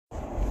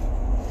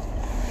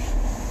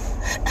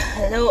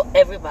Hello,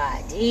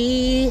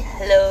 everybody.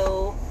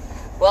 Hello.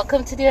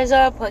 Welcome to the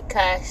Azara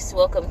podcast.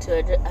 Welcome to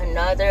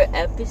another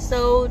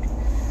episode.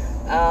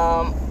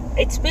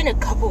 It's been a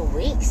couple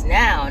weeks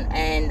now,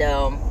 and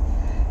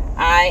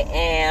I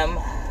am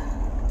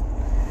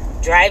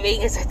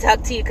driving as I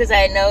talk to you because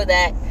I know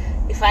that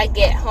if I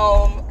get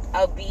home,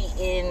 I'll be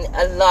doing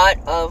a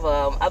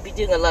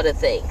lot of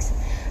things.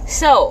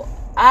 So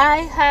I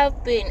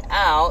have been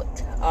out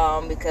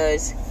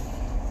because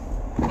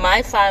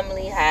my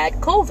family had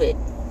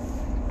COVID.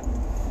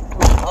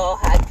 We all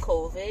had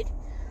COVID.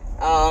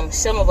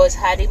 Some of us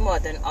had it more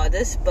than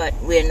others, but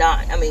we're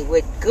not.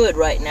 We're good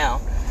right now.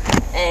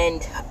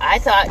 And I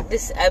thought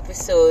this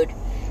episode,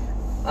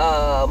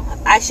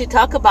 I should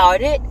talk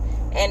about it,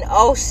 and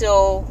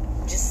also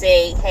just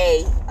say,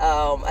 hey,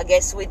 I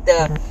guess with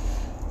the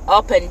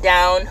up and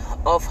down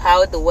of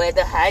how the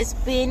weather has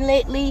been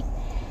lately,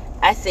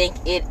 I think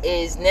it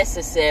is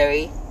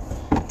necessary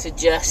to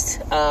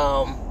just,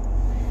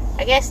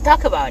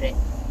 talk about it.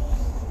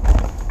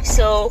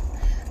 So,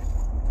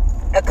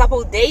 a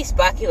couple days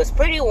back, it was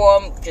pretty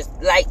warm, just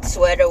light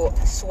sweater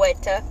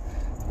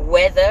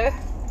weather,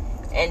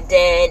 and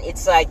then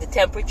it's like the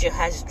temperature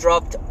has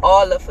dropped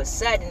all of a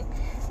sudden,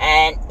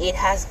 and it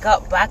has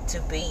got back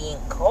to being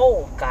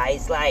cold,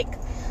 guys, like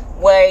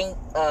wearing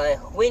a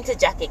winter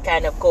jacket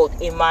kind of cold,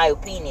 in my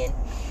opinion.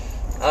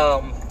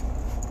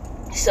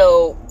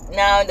 So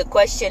now the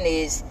question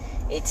is,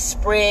 it's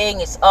spring,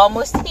 it's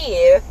almost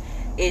here.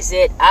 Is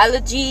it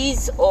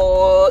allergies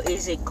or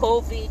is it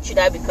COVID? Should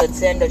I be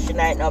concerned or should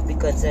I not be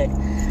concerned?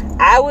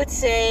 I would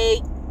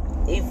say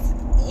if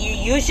you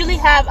usually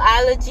have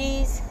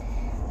allergies,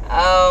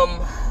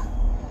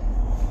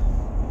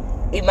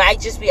 it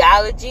might just be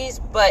allergies,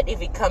 but if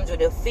it comes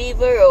with a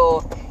fever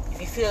or if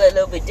you feel a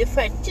little bit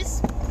different,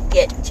 just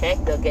get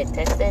checked or get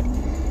tested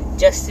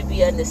just to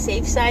be on the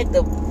safe side.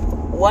 The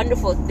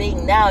wonderful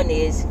thing now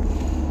is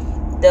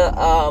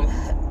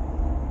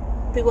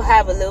people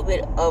have a little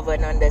bit of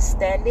an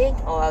understanding,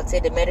 or I would say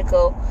the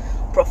medical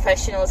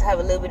professionals have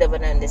a little bit of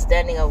an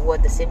understanding of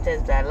what the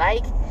symptoms are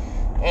like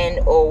and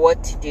or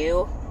what to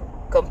do,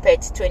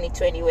 compared to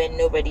 2020 when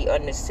nobody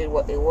understood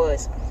what it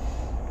was.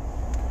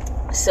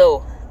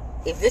 So,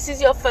 if this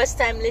is your first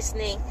time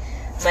listening,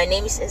 my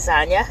name is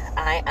Azania.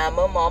 I am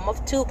a mom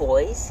of 2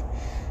 boys.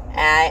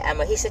 I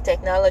am a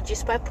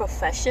histotechnologist by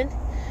profession,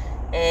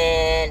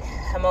 and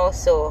I'm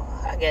also,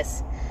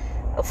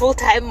 a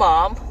full-time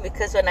mom,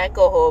 because when I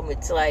go home,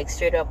 it's like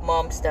straight up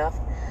mom stuff.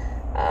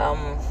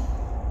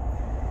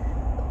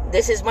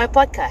 This is my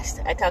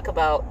podcast. I talk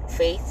about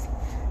faith,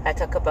 I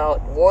talk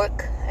about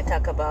work, I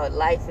talk about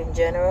life in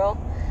general,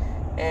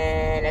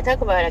 and I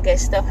talk about,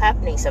 stuff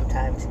happening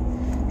sometimes.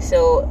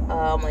 So,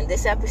 in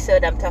this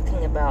episode, I'm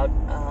talking about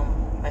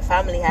my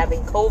family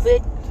having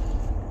COVID,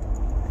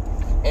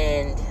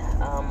 and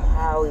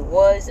how it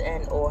was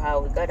and or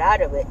how we got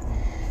out of it.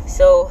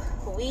 So,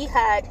 we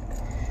had,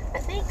 I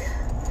think,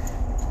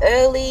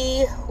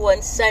 early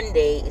one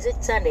Sunday, is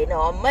it Sunday?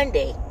 No, on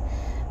Monday,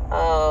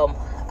 I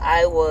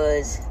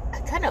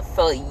kind of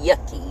felt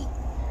yucky,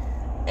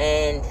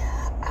 and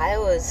I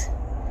was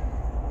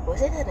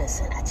it on a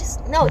Sunday?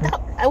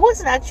 I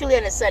wasn't actually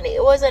on a Sunday,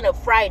 it was on a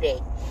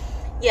Friday,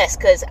 yes,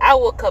 because I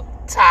woke up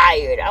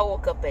tired, I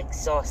woke up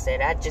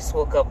exhausted, I just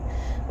woke up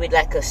with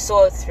like a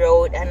sore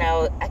throat, and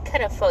I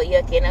kind of felt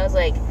yucky, and I was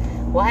like,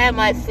 why am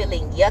I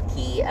feeling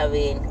yucky?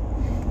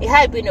 It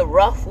had been a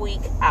rough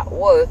week at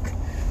work,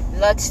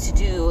 lots to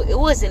do. It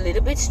was a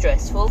little bit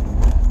stressful,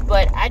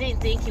 but I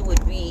didn't think it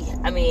would be.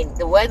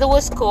 The weather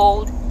was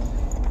cold.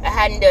 I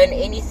hadn't done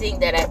anything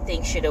that I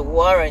think should have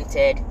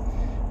warranted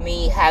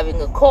me having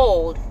a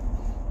cold.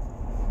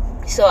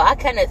 So I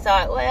kind of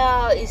thought,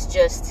 well, it's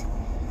just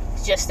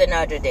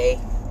another day.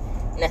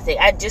 Nothing.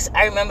 I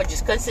remember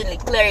just constantly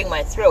clearing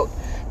my throat.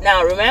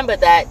 Now, remember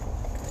that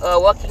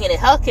working in a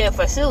healthcare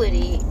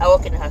facility, I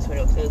work in a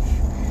hospital, so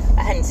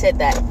I hadn't said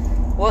that.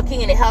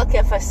 Working in a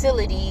healthcare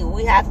facility,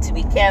 we have to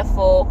be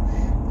careful.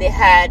 They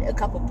had a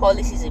couple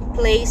policies in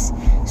place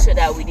so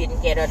that we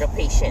didn't get other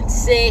patients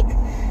sick.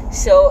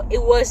 So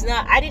it was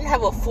not, I didn't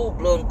have a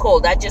full-blown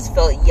cold. I just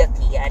felt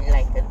yucky and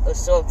like a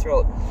sore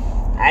throat.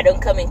 I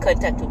don't come in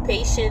contact with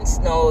patients,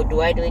 nor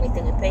do I do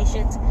anything with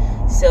patients.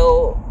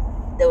 So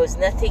there was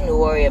nothing to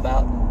worry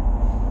about.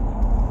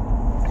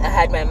 I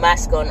had my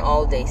mask on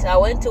all day. So I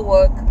went to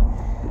work.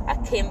 I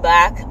came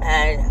back,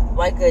 and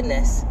my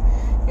goodness.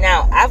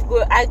 Now, I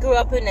grew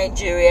up in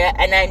Nigeria,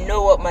 and I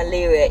know what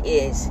malaria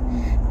is.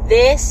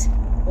 This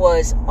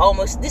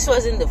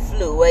wasn't the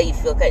flu where you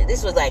feel,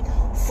 this was like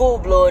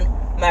full-blown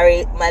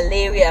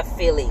malaria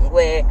feeling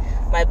where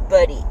my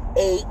body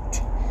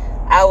ached.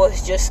 I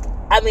was just,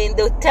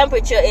 the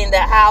temperature in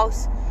the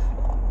house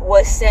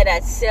was set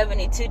at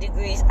 72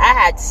 degrees. I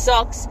had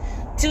socks,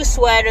 2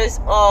 sweaters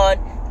on,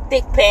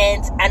 thick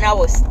pants, and I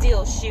was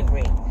still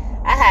shivering.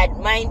 I had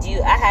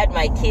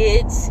my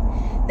kids.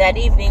 That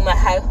evening, my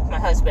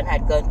husband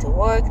had gone to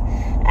work,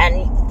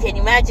 and can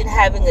you imagine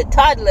having a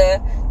toddler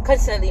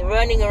constantly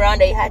running around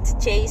that you had to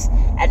chase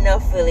and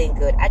not feeling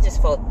good? I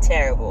just felt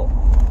terrible.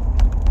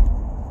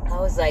 I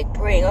was like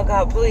praying, oh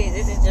God, please,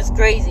 this is just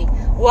crazy.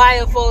 Why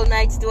of all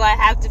nights do I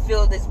have to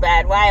feel this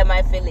bad? Why am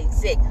I feeling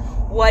sick?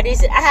 What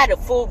is it? I had a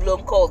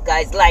full-blown cold,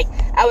 guys. Like,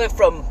 I went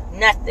from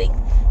nothing.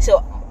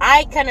 So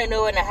I kind of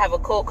know when I have a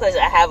cold because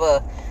I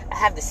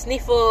have the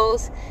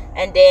sniffles,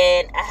 and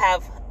then I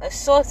have a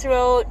sore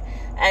throat,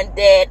 and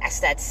then I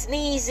start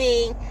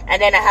sneezing,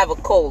 and then I have a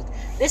cold.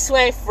 This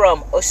went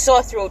from a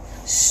sore throat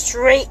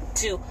straight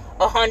to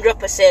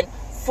 100%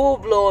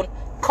 full-blown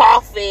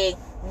coughing,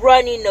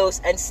 runny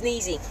nose, and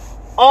sneezing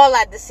all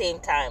at the same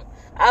time.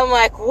 I'm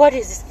like, what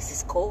is this? Is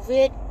this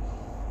COVID?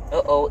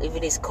 Uh-oh, if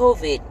it is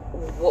COVID,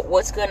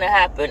 what's going to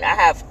happen? I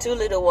have 2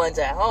 little ones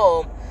at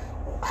home.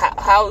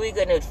 How are we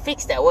going to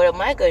fix that? What am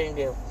I going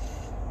to do?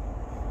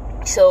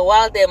 So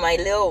while there,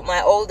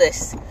 my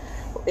oldest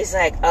is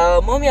like,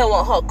 Mommy, I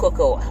want hot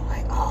cocoa. I'm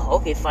like, oh,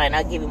 okay, fine,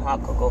 I'll give him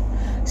hot cocoa.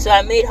 So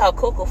I made hot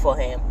cocoa for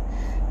him.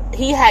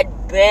 He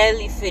had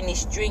barely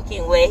finished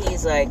drinking where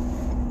he's like,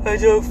 I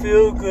don't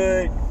feel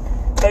good.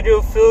 I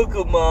don't feel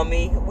good,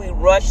 Mommy. We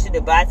rushed to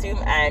the bathroom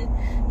and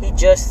he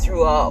just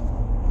threw up.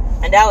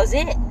 And that was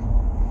it.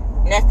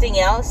 Nothing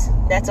else.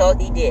 That's all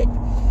he did.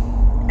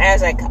 And I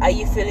was like, are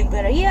you feeling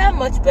better? Yeah, I'm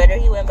much better.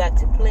 He went back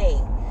to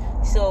playing.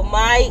 So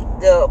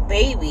the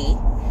baby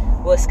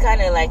was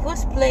kind of like,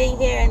 was playing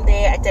here and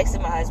there. I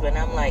texted my husband.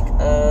 I'm like,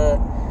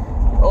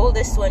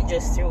 oldest one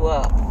just threw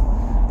up.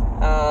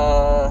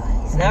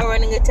 He's not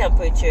running a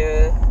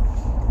temperature.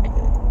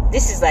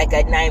 This is like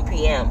at 9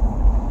 p.m.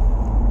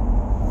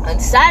 On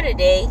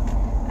Saturday,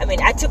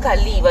 I took a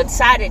leave. On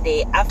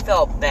Saturday, I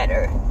felt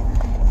better.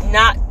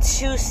 Not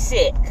too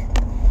sick,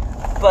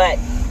 but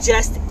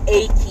just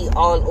achy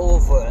all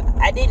over.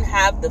 I didn't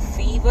have the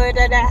fever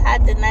that I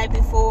had the night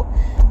before,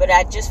 but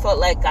I just felt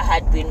like I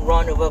had been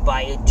run over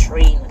by a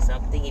train or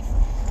something, if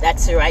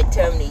that's the right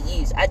term to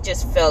use. I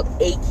just felt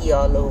achy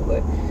all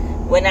over.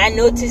 When I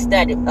noticed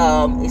that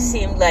it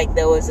seemed like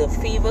there was a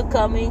fever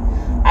coming,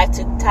 I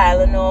took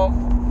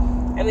Tylenol.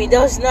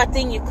 There was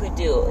nothing you could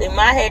do. In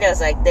my head, I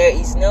was like, there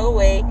is no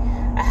way.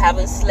 I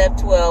haven't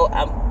slept well.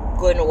 I'm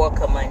going to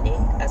work on Monday.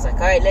 I was like,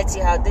 all right, let's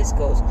see how this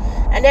goes.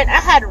 And then I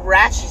had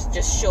rashes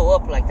just show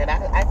up like that.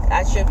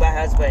 I showed my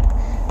husband.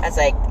 I was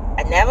like,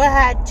 I never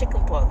had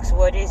chickenpox.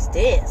 What is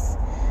this?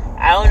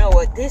 I don't know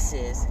what this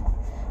is.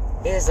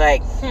 It was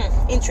like,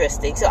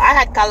 interesting. So I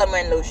had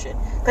calamine lotion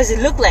because it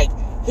looked like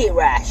heat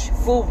rash,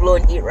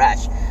 full-blown heat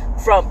rash.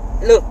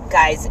 Look,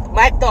 guys,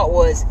 my thought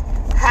was,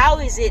 how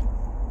is it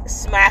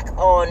smack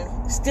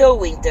on still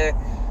winter?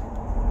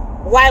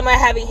 Why am I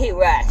having heat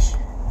rash?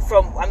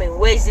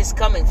 Where is this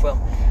coming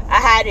from? I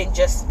had in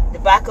just the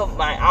back of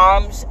my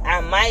arms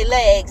and my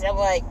legs. I'm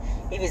like,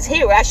 if it's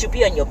heat rash, it should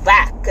be on your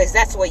back because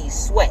that's where you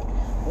sweat.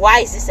 Why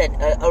is this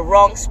a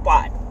wrong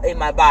spot in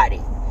my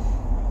body?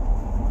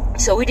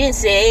 So we didn't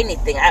say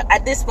anything.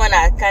 At this point,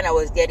 I kind of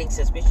was getting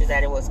suspicious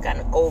that it was kind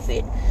of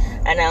COVID.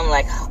 And I'm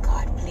like, oh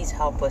God, please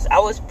help us. I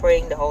was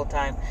praying the whole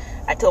time.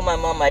 I told my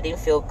mom I didn't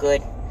feel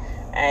good.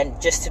 And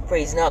just to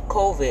pray it's not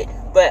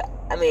COVID. But,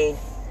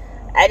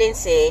 I didn't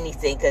say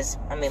anything because,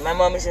 my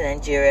mom is in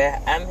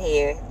Nigeria. I'm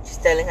here.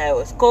 Just telling her it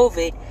was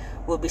COVID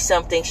would be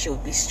something she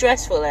would be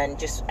stressful and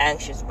just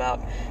anxious about.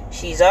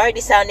 She's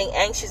already sounding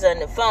anxious on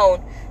the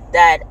phone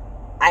that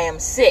I am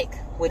sick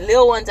with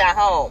little ones at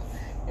home.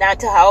 Now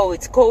to how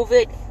it's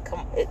COVID,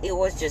 it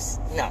was just,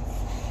 no.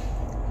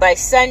 By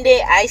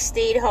Sunday, I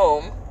stayed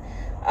home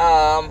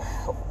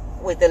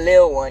with the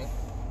little one.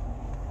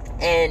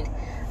 And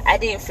I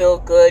didn't feel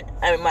good.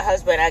 My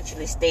husband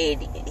actually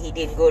stayed. He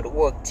didn't go to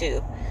work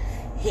too.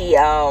 He,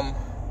 right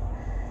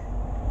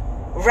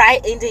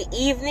in the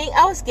evening,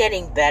 I was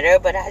getting better,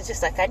 but I was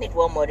just like, I need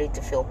one more day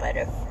to feel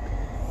better.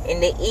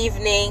 In the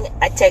evening,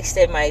 I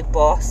texted my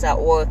boss at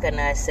work and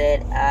I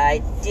said,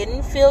 I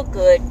didn't feel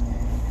good.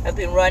 I've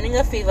been running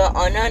a fever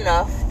on and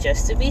off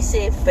just to be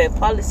safe, per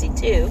policy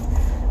too.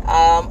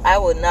 I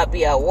will not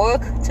be at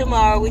work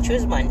tomorrow, which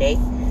was Monday.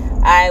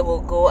 I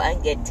will go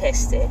and get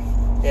tested.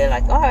 They're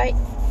like, all right,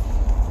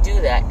 do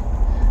that.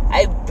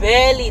 I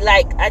barely,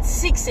 at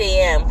 6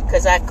 a.m.,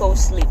 because I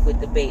co-sleep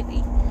with the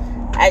baby.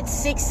 At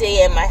 6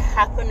 a.m., I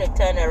happened to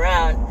turn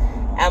around,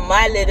 and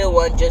my little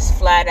one just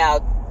flat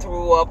out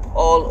threw up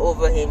all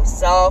over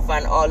himself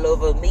and all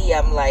over me.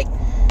 I'm like,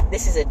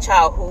 this is a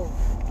child who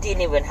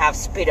didn't even have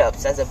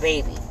spit-ups as a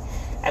baby.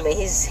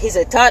 He's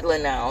a toddler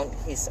now.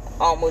 He's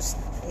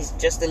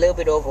just a little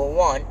bit over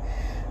 1.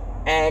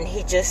 And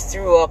he just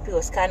threw up. He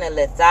was kind of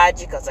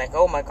lethargic. I was like,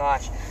 oh my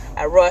gosh.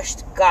 I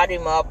rushed, got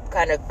him up,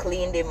 kind of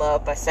cleaned him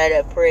up. I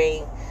started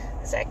praying. I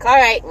was like, all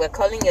right, we're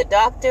calling your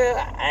doctor,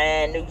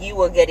 and you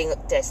were getting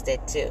tested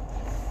too.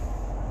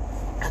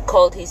 I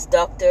called his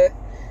doctor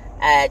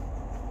at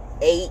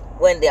 8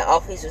 when their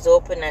office was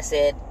open. I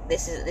said,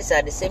 these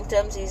are the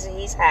symptoms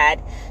he's had.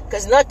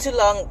 Because not too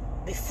long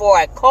before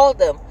I called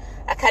them,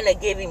 I kind of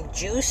gave him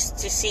juice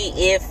to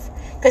see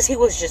because he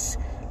was just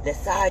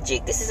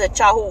lethargic. This is a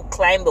child who would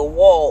climb a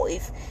wall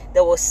if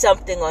there was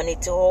something on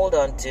it to hold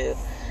on to.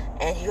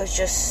 And he was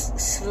just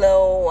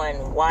slow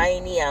and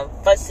whiny and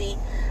fussy.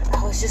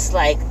 I was just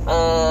like,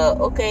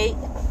 okay,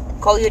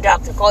 call your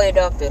doctor.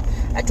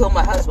 I told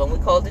my husband, we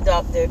called the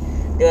doctor.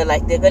 They were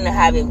like, they're going to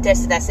have him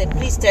tested. I said,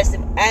 please test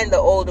him and the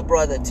older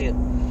brother too.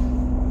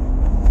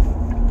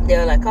 They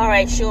were like, all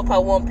right, show up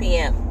at 1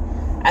 p.m.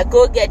 I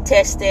go get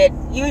tested.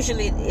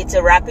 Usually it's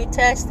a rapid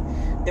test.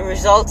 The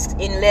results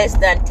in less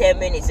than 10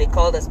 minutes, they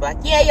called us back.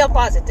 Yeah, you're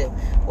positive.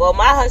 Well,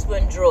 my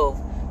husband drove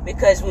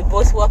because we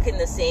both work in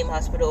the same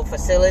hospital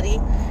facility.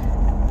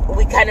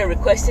 We kind of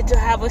requested to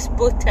have us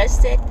both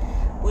tested.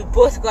 We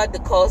both got the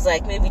calls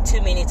like maybe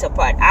 2 minutes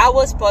apart. I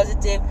was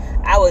positive.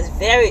 I was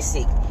very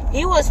sick.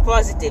 He was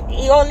positive.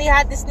 He only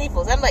had the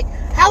sniffles. I'm like,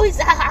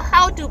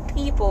 how do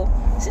people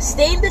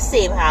stay in the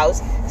same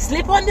house,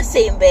 sleep on the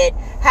same bed,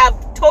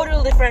 have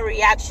total different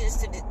reactions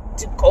to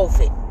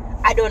COVID?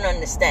 I don't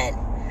understand.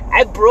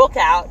 I broke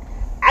out.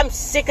 I'm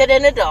sicker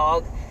than a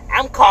dog.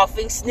 I'm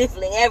coughing,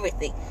 sniffling,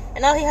 everything.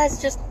 And all he has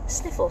is just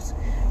sniffles.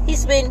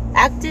 He's been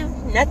active,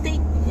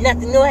 nothing,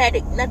 no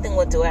headache, nothing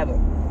whatsoever.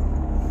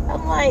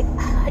 I'm like,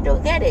 I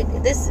don't get it.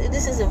 This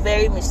is a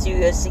very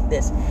mysterious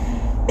sickness.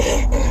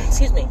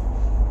 Excuse me.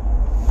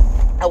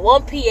 At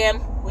 1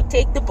 p.m., we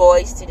take the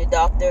boys to the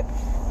doctor.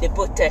 They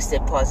both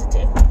tested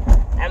positive.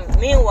 And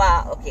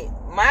meanwhile, okay,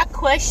 my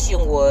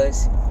question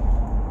was,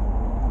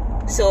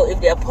 so if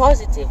they're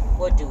positive,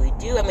 what do we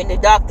do? I mean, the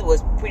doctor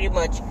was pretty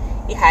much,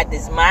 he had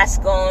this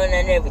mask on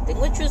and everything,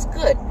 which was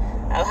good.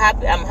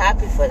 I'm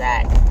happy for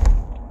that.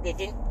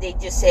 They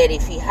just said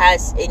if he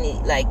has any,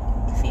 like,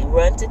 if he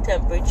runs a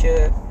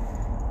temperature,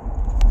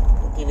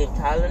 give him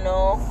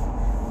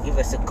Tylenol, give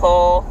us a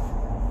call.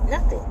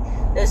 Nothing.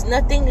 There's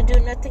nothing to do,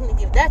 nothing to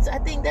give. I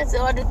think that's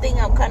the other thing.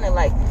 I'm kind of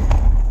like,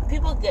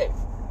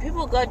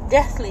 people got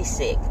deathly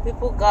sick.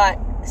 People got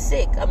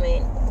sick. I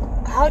mean,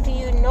 how do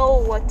you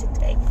know what to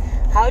take?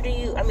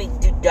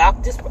 Do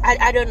doctors,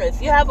 I don't know.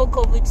 If you have a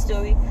COVID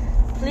story,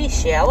 please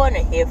share. I want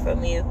to hear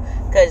from you,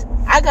 because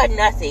I got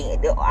nothing.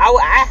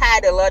 I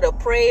had a lot of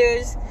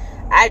prayers.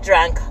 I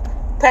drank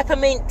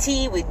peppermint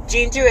tea with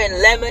ginger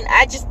and lemon.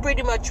 I just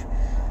pretty much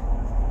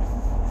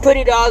put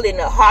it all in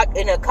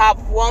a cup,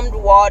 warmed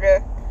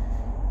water,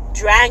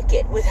 drank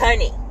it with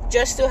honey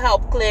just to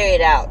help clear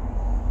it out.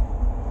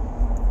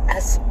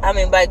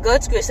 By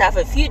God's grace, after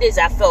a few days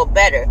I felt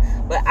better,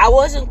 but I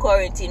was in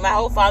quarantine. My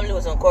whole family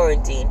was on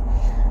quarantine.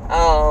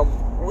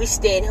 We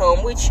stayed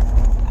home, which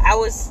I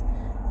was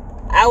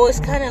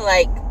kind of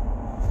like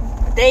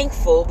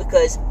thankful,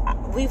 because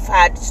we've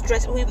had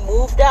stress. We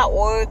moved at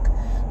work,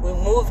 we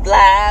moved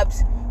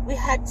labs, we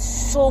had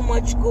so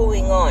much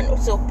going on.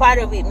 So part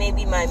of it,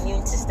 maybe my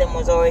immune system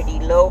was already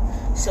low,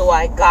 so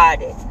I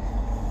got it.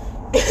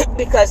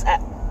 Because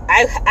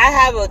I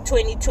have a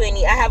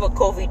 2020, I have a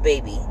COVID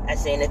baby. I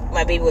say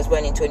my baby was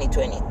born in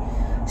 2020.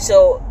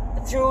 So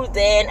through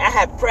then, I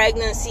had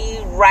pregnancy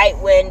right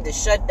when the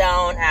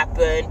shutdown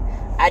happened.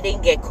 I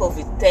didn't get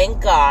COVID,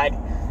 thank God.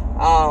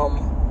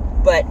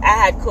 But I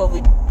had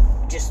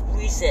COVID just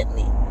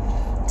recently.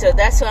 So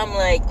that's why I'm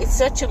like, it's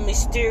such a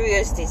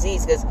mysterious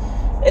disease, because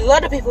a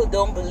lot of people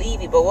don't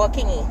believe it. But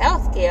working in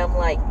healthcare, I'm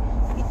like,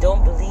 you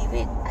don't believe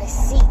it? I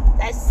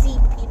see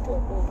people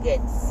who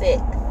get sick.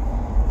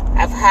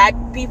 I've had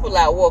people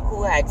at work who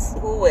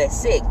were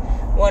sick.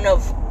 One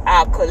of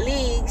our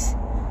colleagues,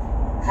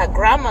 her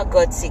grandma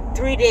got sick.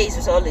 3 days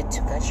was all it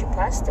took, and she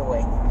passed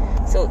away.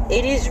 So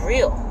it is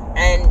real.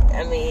 And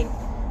I mean,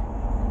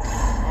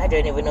 I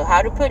don't even know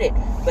how to put it.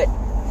 But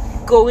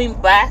going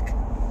back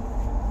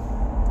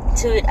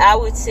to it, I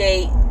would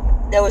say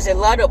there was a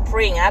lot of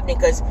praying happening,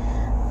 because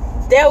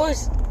there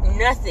was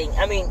nothing.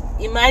 I mean,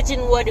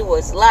 imagine what it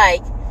was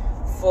like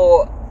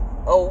for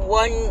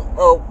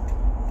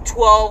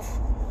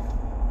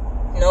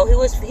he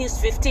was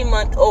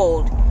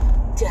 15-month-old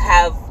to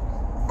have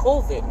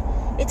COVID.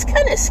 It's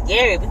kind of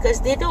scary,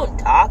 because they don't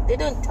talk. They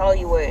don't tell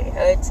you where it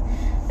hurts.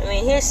 I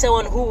mean, here's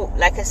someone who,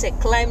 like I said,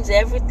 climbs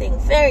everything,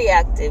 very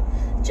active,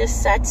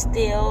 just sat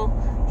still,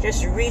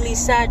 just really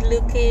sad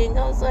looking.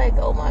 I was like,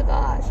 oh my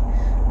gosh.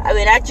 I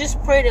mean, I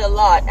just prayed a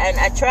lot, and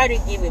I tried to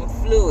give him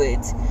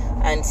fluids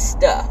and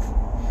stuff.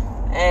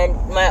 And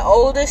my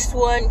oldest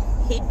one,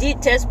 he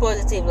did test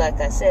positive, like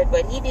I said,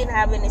 but he didn't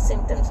have any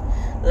symptoms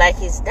like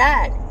his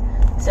dad.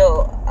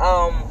 So,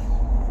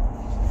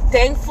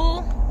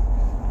 thankful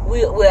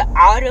we're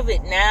out of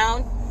it now.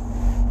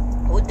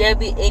 Would there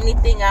be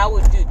anything I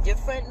would do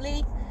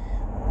differently?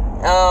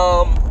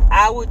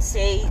 I would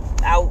say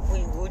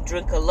we would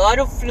drink a lot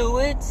of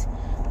fluids,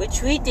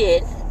 which we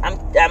did.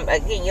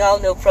 Again, y'all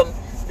know from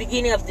the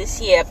beginning of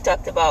this year, I've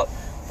talked about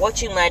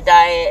watching my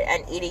diet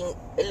and eating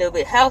a little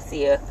bit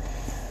healthier.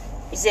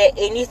 Is there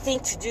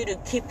anything to do to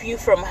keep you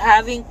from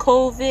having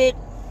COVID?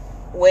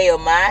 Wear your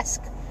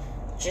mask.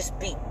 Just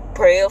be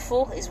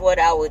prayerful is what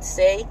I would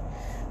say.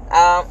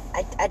 I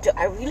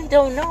really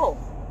don't know,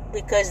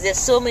 because there's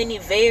so many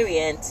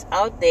variants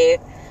out there.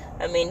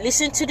 I mean,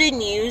 listen to the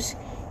news.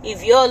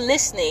 If you're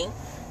listening,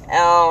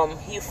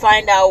 you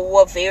find out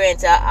what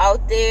variants are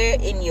out there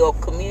in your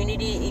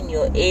community, in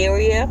your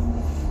area.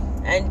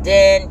 And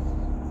then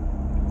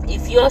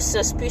if you're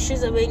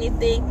suspicious of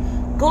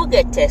anything, go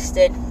get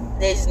tested.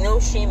 There's no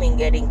shame in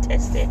getting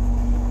tested.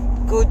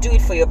 Go do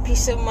it for your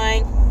peace of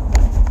mind,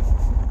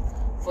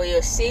 for for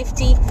your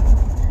safety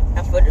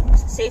and for the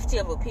safety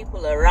of the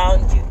people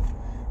around you.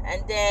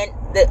 And then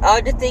the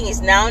other thing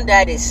is, now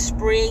that it's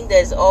spring,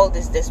 there's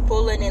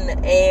pollen in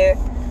the air.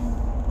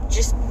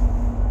 Just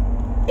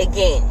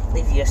again,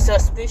 if you're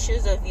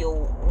suspicious, or if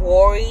you're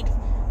worried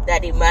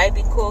that it might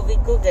be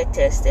COVID, go get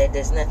tested.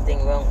 There's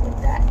nothing wrong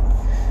with that.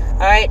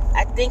 All right,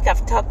 I think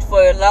I've talked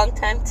for a long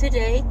time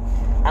today.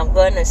 I'm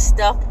gonna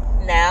stop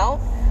now.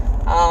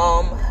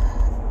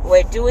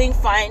 We're doing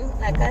fine.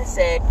 Like I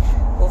said,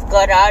 we've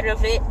got out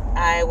of it.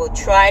 I will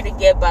try to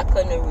get back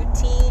on a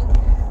routine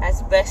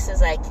as best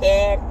as I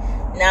can.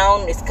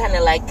 Now it's kind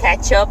of like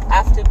catch up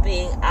after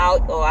being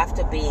out or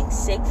after being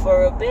sick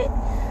for a bit.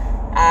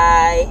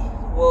 I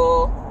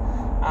will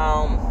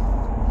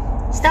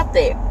stop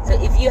there. So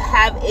if you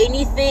have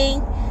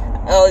anything,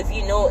 or if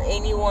you know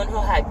anyone who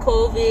had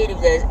COVID,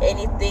 if there's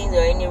anything or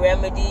any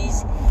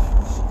remedies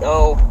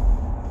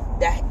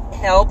that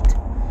helped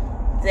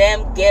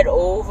them get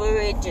over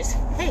it, just,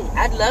 hey,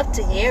 I'd love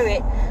to hear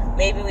it.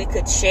 Maybe we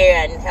could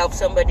share and help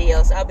somebody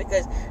else out,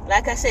 because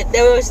like I said,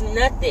 there was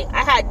nothing.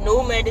 I had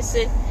no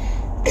medicine.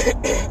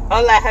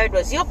 All I heard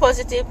was, you're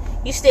positive,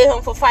 you stay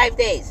home for 5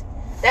 days.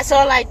 That's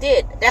all I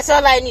did. That's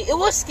all I knew. It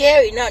was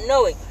scary not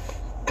knowing.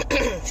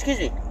 Excuse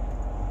me.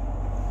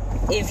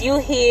 If you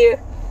hear,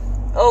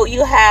 oh,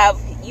 you have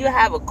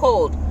a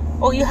cold,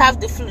 oh, you have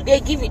the flu, they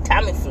give you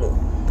Tamiflu,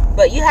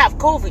 but you have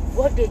COVID,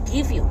 what they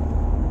give you?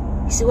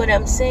 You see what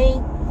I'm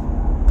saying?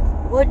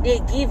 What they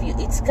give you,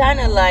 it's kind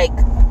of like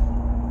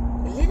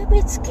a little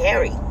bit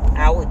scary,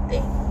 I would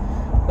think.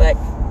 But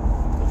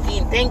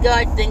again, thank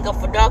God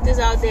for doctors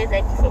out there.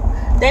 Thank you for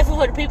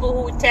the people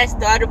who test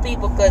the other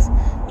people, because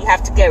you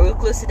have to get real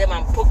close to them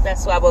and poke that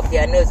swab up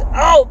their nose.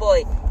 Oh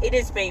boy, it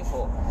is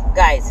painful,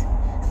 guys.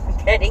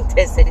 Getting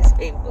tested is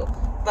painful,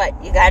 but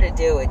you got to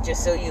do it,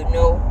 just so you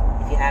know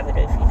if you have it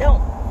or if you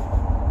don't.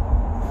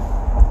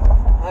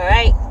 All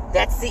right,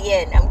 that's the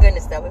end. I'm going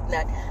to stop. If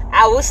not,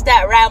 I will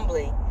start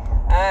rambling.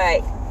 All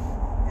right,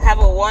 have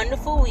a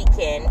wonderful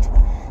weekend.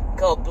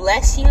 God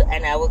bless you,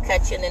 and I will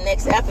catch you in the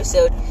next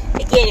episode.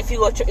 Again, if you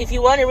want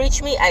to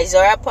reach me,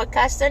 Izara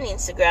Podcast on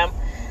Instagram,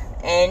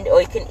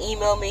 or you can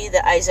email me, the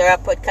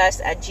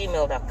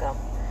izarapodcast@gmail.com.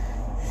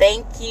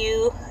 Thank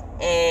you,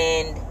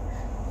 and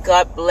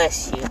God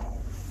bless you.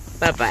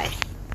 Bye-bye.